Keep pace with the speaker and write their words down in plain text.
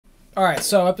Alright,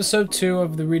 so episode 2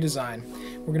 of the redesign.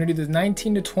 We're going to do the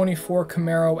 19 to 24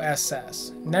 Camaro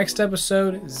SS. Next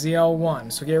episode, ZL1,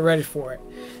 so get ready for it.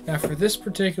 Now for this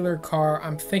particular car,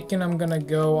 I'm thinking I'm going to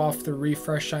go off the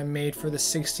refresh I made for the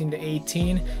 16 to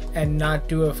 18 and not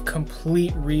do a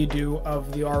complete redo of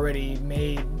the already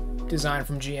made design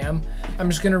from GM. I'm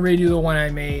just going to redo the one I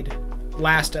made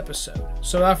last episode.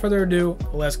 So without further ado,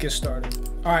 let's get started.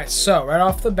 Alright, so right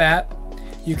off the bat,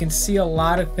 you can see a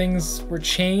lot of things were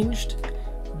changed,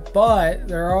 but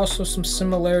there are also some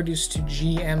similarities to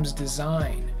GM's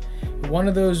design. One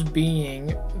of those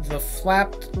being the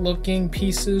flapped looking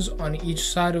pieces on each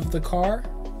side of the car.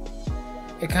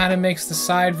 It kind of makes the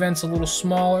side vents a little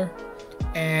smaller,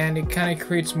 and it kind of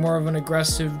creates more of an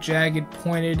aggressive, jagged,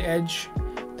 pointed edge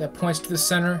that points to the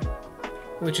center,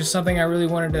 which is something I really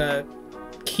wanted to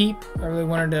keep. I really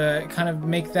wanted to kind of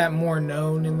make that more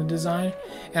known in the design,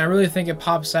 and I really think it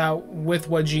pops out with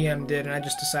what GM did, and I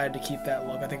just decided to keep that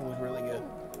look. I think it looked really good.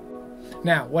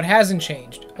 Now, what hasn't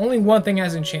changed? Only one thing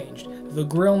hasn't changed: the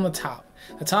grille on the top.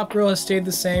 The top grille has stayed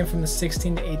the same from the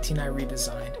 16 to 18 I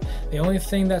redesigned. The only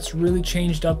thing that's really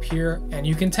changed up here, and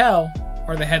you can tell,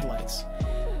 are the headlights.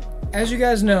 As you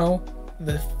guys know,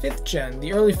 the 5th gen,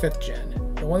 the early 5th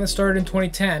gen, the one that started in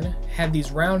 2010, had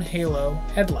these round halo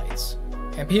headlights.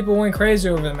 And people went crazy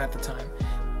over them at the time.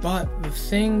 But the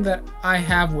thing that I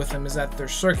have with them is that they're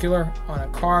circular on a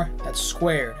car that's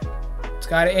squared. It's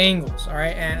got angles,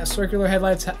 alright? And circular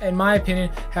headlights, in my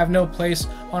opinion, have no place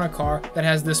on a car that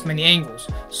has this many angles.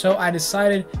 So I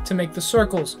decided to make the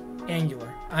circles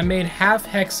angular. I made half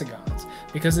hexagons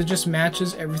because it just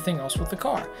matches everything else with the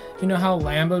car. You know how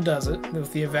Lambo does it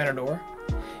with the Aventador.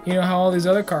 You know how all these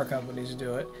other car companies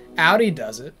do it. Audi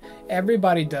does it.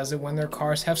 Everybody does it when their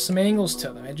cars have some angles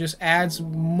to them. It just adds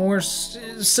more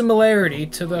similarity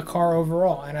to the car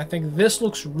overall. And I think this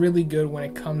looks really good when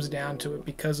it comes down to it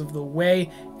because of the way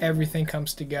everything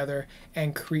comes together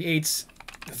and creates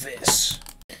this.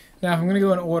 Now, if I'm going to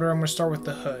go in order, I'm going to start with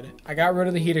the hood. I got rid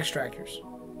of the heat extractors.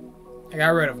 I got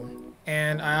rid of them.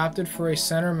 And I opted for a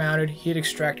center-mounted heat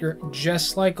extractor,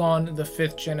 just like on the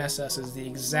 5th gen SS's, the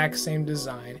exact same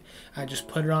design. I just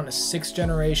put it on a 6th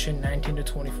generation 19 to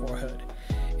 24 hood.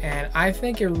 And I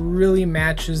think it really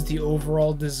matches the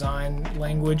overall design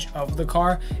language of the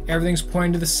car. Everything's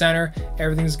pointing to the center.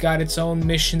 Everything's got its own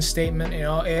mission statement. You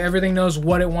know, everything knows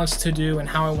what it wants to do and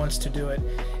how it wants to do it.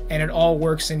 And it all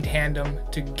works in tandem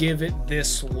to give it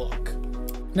this look.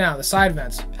 Now, the side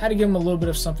vents, I had to give them a little bit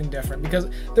of something different because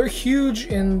they're huge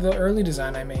in the early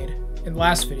design I made in the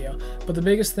last video, but the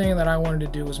biggest thing that I wanted to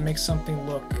do was make something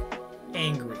look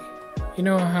angry. You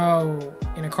know how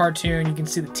in a cartoon you can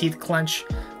see the teeth clench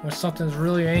when something's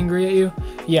really angry at you?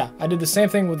 Yeah, I did the same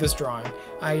thing with this drawing.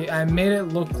 I made it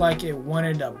look like it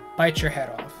wanted to bite your head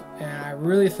off, and I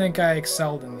really think I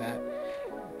excelled in that.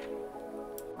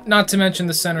 Not to mention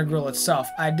the center grille itself.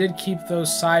 I did keep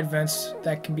those side vents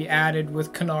that can be added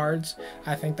with canards.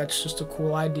 I think that's just a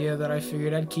cool idea that I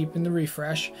figured I'd keep in the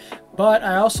refresh. But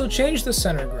I also changed the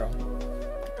center grille.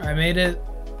 I made it...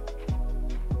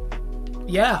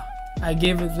 yeah, I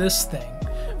gave it this thing.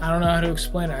 I don't know how to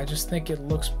explain it. I just think it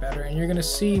looks better. And you're going to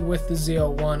see with the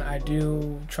ZL1, I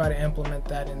do try to implement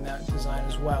that in that design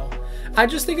as well. I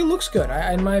just think it looks good.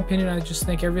 In my opinion, I just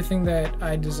think everything that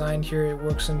I designed here, it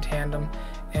works in tandem.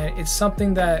 And it's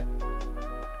something that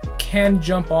can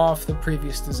jump off the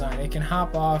previous design. It can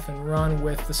hop off and run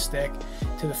with the stick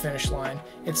to the finish line.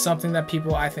 It's something that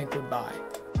people, I think, would buy.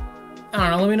 I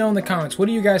don't know, let me know in the comments. What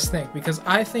do you guys think? Because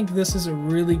I think this is a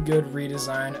really good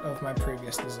redesign of my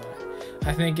previous design.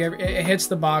 I think it hits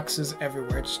the boxes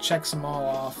everywhere. It just checks them all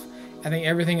off. I think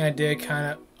everything I did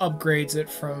kind of upgrades it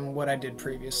from what I did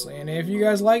previously. And if you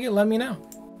guys like it, let me know.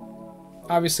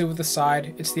 Obviously with the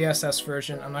side, it's the SS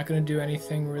version. I'm not going to do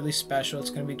anything really special. It's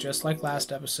going to be just like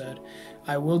last episode.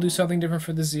 I will do something different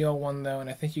for the ZL1 though, and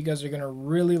I think you guys are going to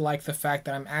really like the fact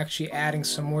that I'm actually adding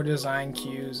some more design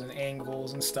cues and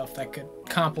angles and stuff that could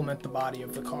complement the body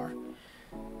of the car.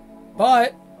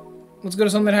 But let's go to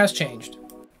something that has changed.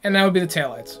 And that would be the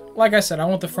taillights. Like I said, I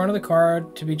want the front of the car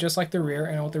to be just like the rear,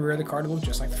 and I want the rear of the car to look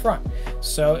just like the front.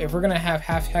 So if we're going to have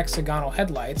half hexagonal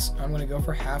headlights, I'm going to go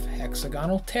for half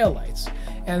hexagonal taillights.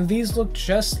 And these look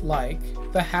just like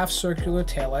the half circular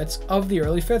taillights of the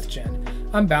early 5th gen.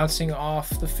 I'm bouncing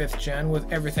off the 5th gen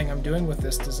with everything I'm doing with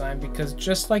this design because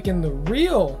just like in the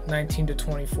real 19 to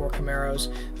 24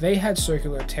 Camaros, they had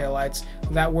circular taillights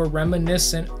that were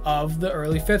reminiscent of the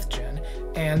early 5th gen,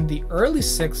 and the early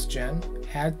 6th gen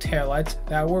had taillights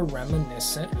that were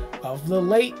reminiscent of the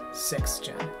late 6th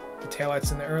gen. The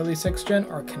taillights in the early 6th gen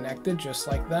are connected just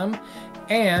like them,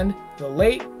 and the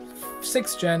late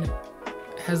 6th gen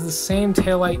has the same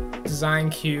taillight design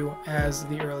cue as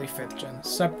the early 5th gen,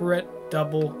 separate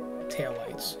double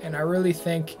taillights. And I really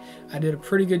think I did a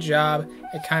pretty good job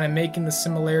at kind of making the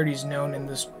similarities known in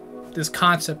this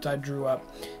concept I drew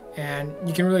up. And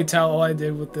you can really tell all I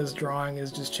did with this drawing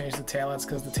is just change the taillights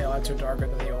because the taillights are darker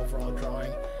than the overall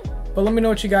drawing. But let me know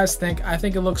what you guys think. I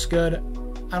think it looks good.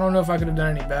 I don't know if I could have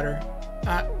done any better.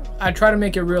 I try to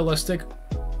make it realistic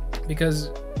because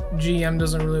GM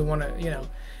doesn't really want to,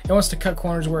 it wants to cut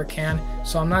corners where it can.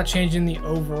 So I'm not changing the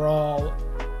overall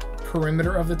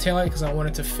perimeter of the taillight because I want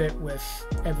it to fit with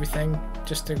everything,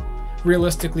 just to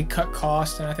realistically cut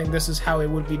costs. And I think this is how it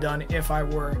would be done if I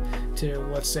were to,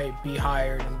 let's say, be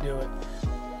hired and do it.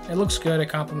 It looks good. It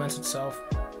complements itself.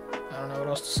 I don't know what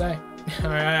else to say.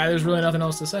 There's really nothing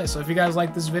else to say. So if you guys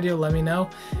like this video, let me know.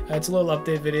 It's a little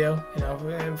update video.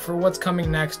 For what's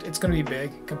coming next, it's going to be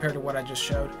big compared to what I just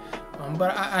showed.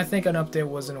 But I think an update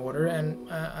was in order,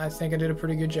 and I think I did a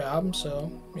pretty good job.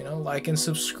 So, like and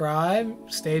subscribe.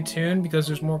 Stay tuned because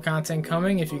there's more content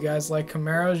coming. If you guys like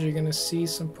Camaros, you're going to see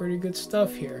some pretty good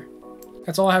stuff here.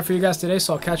 That's all I have for you guys today,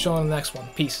 so I'll catch you on the next one.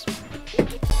 Peace.